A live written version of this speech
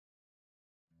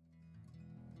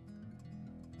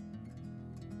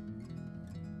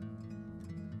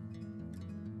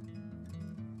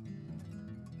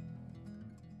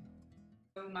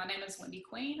My name is Wendy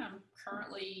Queen. I'm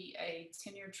currently a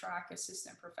tenure track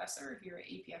assistant professor here at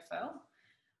EPFL.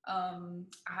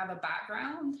 I have a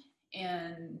background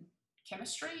in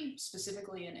chemistry,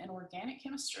 specifically in inorganic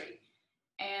chemistry.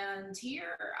 And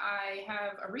here I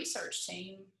have a research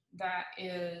team that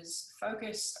is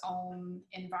focused on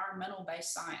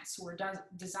environmental-based science. We're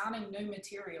designing new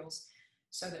materials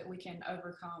so that we can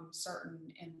overcome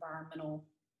certain environmental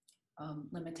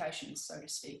limitations, so to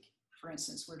speak. For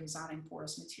instance, we're designing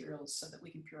porous materials so that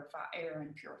we can purify air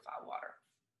and purify water.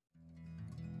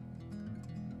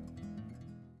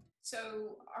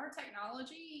 So our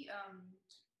technology,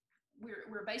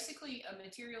 we're basically a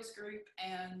materials group,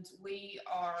 and we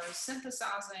are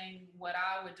synthesizing what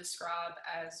I would describe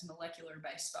as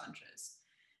molecular-based sponges.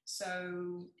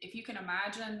 So if you can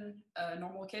imagine a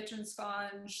normal kitchen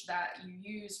sponge that you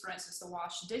use, for instance, to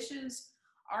wash dishes,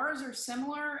 ours are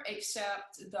similar,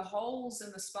 except the holes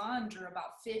in the sponge are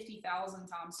about 50,000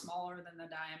 times smaller than the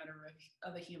diameter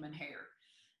of a human hair.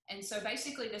 And so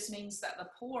basically this means that the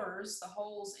pores, the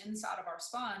holes inside of our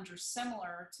sponge, are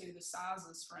similar to the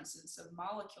sizes, for instance, of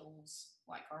molecules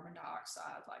like carbon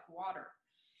dioxide, like water.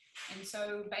 And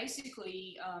so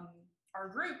basically our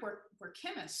group, we're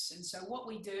chemists. And so what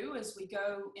we do is we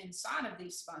go inside of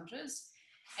these sponges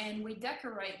and we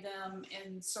decorate them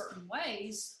in certain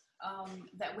ways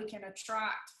that we can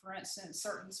attract, for instance,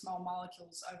 certain small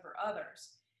molecules over others.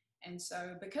 And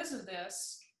so because of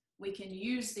this, we can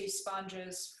use these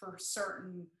sponges for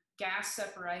certain gas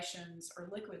separations or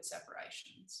liquid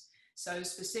separations. So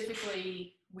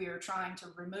specifically, we are trying to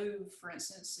remove, for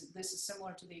instance, this is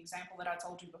similar to the example that I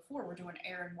told you before, we're doing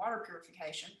air and water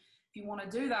purification. If you want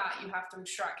to do that, you have to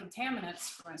extract contaminants,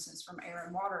 for instance, from air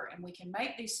and water, and we can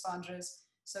make these sponges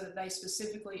so that they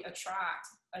specifically attract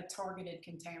a targeted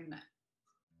contaminant.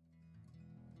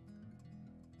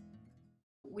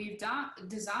 We've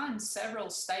designed several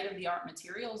state-of-the-art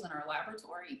materials in our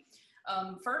laboratory.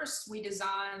 First, we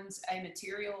designed a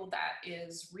material that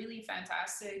is really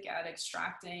fantastic at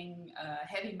extracting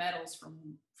heavy metals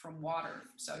from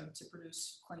water, so to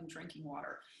produce clean drinking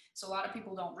water. So a lot of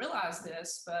people don't realize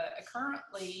this, but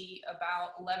currently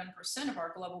about 11% of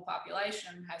our global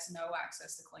population has no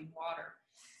access to clean water.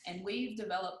 And we've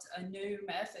developed a new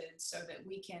method so that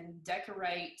we can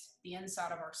decorate the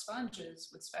inside of our sponges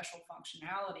with special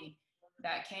functionality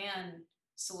that can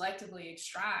selectively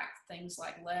extract things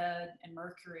like lead and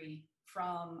mercury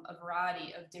from a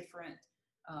variety of different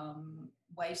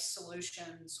waste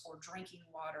solutions or drinking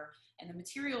water. And the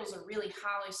materials are really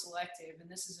highly selective. And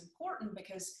this is important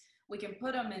because we can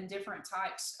put them in different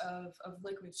types of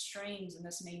liquid streams. And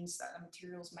this means that the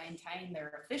materials maintain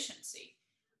their efficiency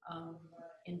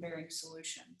in varying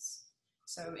solutions.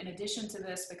 So in addition to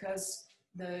this, because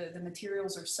the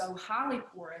materials are so highly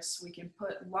porous, we can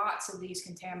put lots of these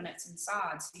contaminants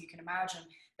inside. So you can imagine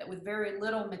that with very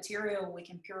little material, we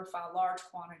can purify large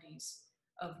quantities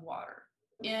of water.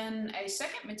 In a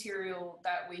second material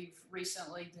that we've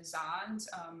recently designed,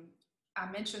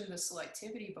 I mentioned the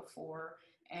selectivity before,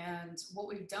 and what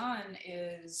we've done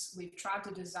is we've tried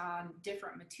to design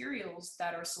different materials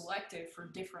that are selective for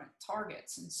different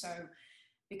targets. And so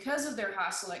because of their high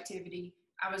selectivity,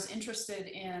 I was interested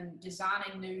in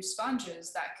designing new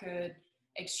sponges that could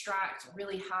extract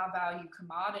really high value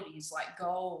commodities like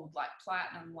gold, like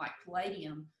platinum, like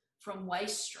palladium from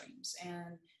waste streams.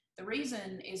 And the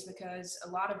reason is because a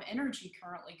lot of energy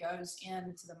currently goes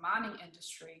into the mining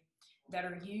industry that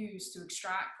are used to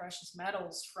extract precious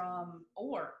metals from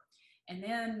ore. And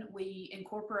then we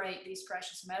incorporate these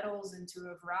precious metals into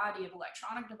a variety of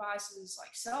electronic devices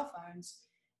like cell phones.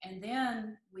 And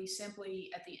then we simply,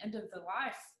 at the end of the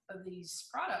life of these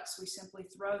products, we simply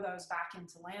throw those back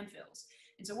into landfills.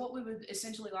 And so what we would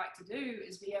essentially like to do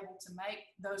is be able to make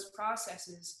those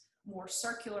processes more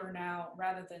circular now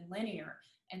rather than linear.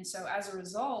 And so as a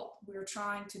result, we're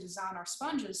trying to design our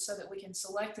sponges so that we can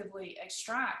selectively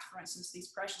extract, for instance, these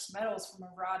precious metals from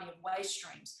a variety of waste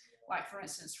streams, like for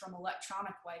instance, from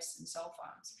electronic waste and cell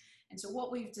phones. And so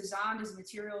what we've designed is a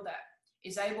material that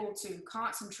is able to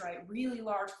concentrate really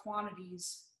large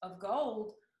quantities of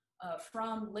gold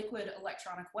from liquid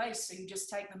electronic waste. So you just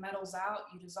take the metals out,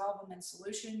 you dissolve them in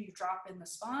solution, you drop in the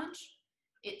sponge,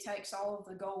 it takes all of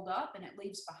the gold up and it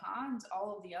leaves behind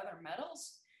all of the other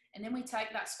metals. And then we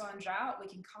take that sponge out, we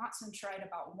can concentrate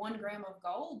about 1 gram of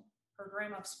gold per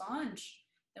gram of sponge.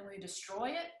 Then we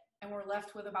destroy it and we're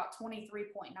left with about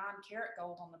 23.9 karat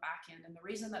gold on the back end. And the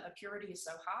reason that the purity is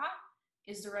so high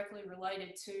is directly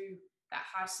related to that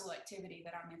high selectivity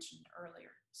that I mentioned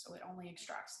earlier. So it only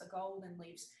extracts the gold and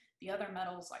leaves the other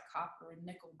metals like copper and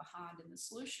nickel behind in the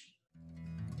solution.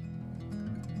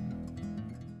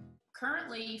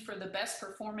 Currently, for the best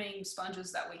performing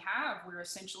sponges that we have, we're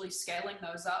essentially scaling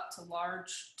those up to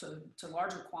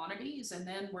larger quantities, and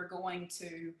then we're going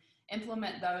to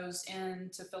implement those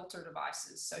into filter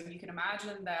devices. So you can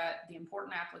imagine that the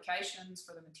important applications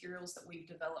for the materials that we've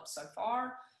developed so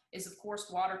far is, of course,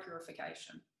 water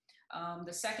purification.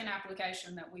 The second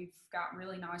application that we've got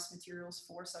really nice materials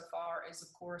for so far is,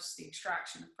 of course, the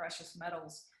extraction of precious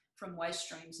metals from waste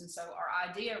streams. And so our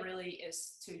idea really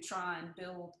is to try and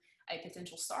build a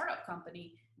potential startup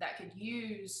company that could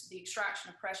use the extraction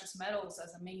of precious metals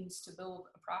as a means to build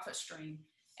a profit stream.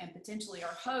 And potentially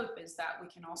our hope is that we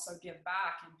can also give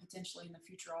back and potentially in the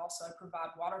future also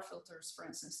provide water filters, for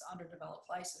instance, to underdeveloped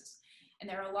places. And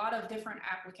there are a lot of different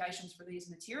applications for these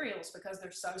materials because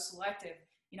they're so selective.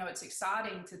 You know, it's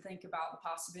exciting to think about the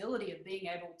possibility of being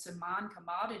able to mine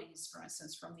commodities, for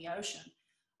instance, from the ocean.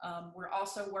 We're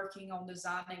also working on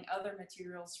designing other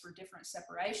materials for different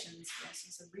separations. For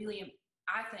instance,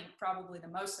 I think probably the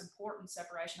most important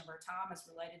separation of our time is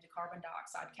related to carbon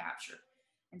dioxide capture.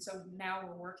 And so now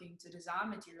we're working to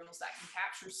design materials that can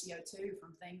capture CO2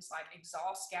 from things like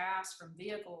exhaust gas from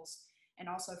vehicles and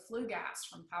also flue gas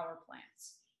from power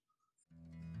plants.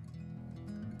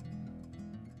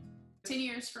 10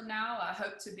 years from now, I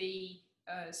hope to be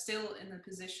still in the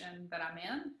position that I'm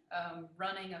in,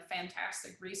 running a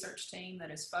fantastic research team that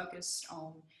is focused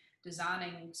on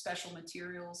designing special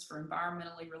materials for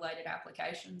environmentally related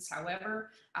applications.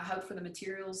 However, I hope for the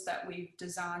materials that we've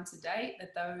designed to date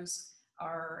that those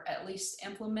are at least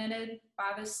implemented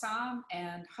by this time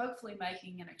and hopefully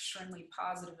making an extremely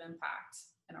positive impact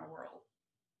in our world.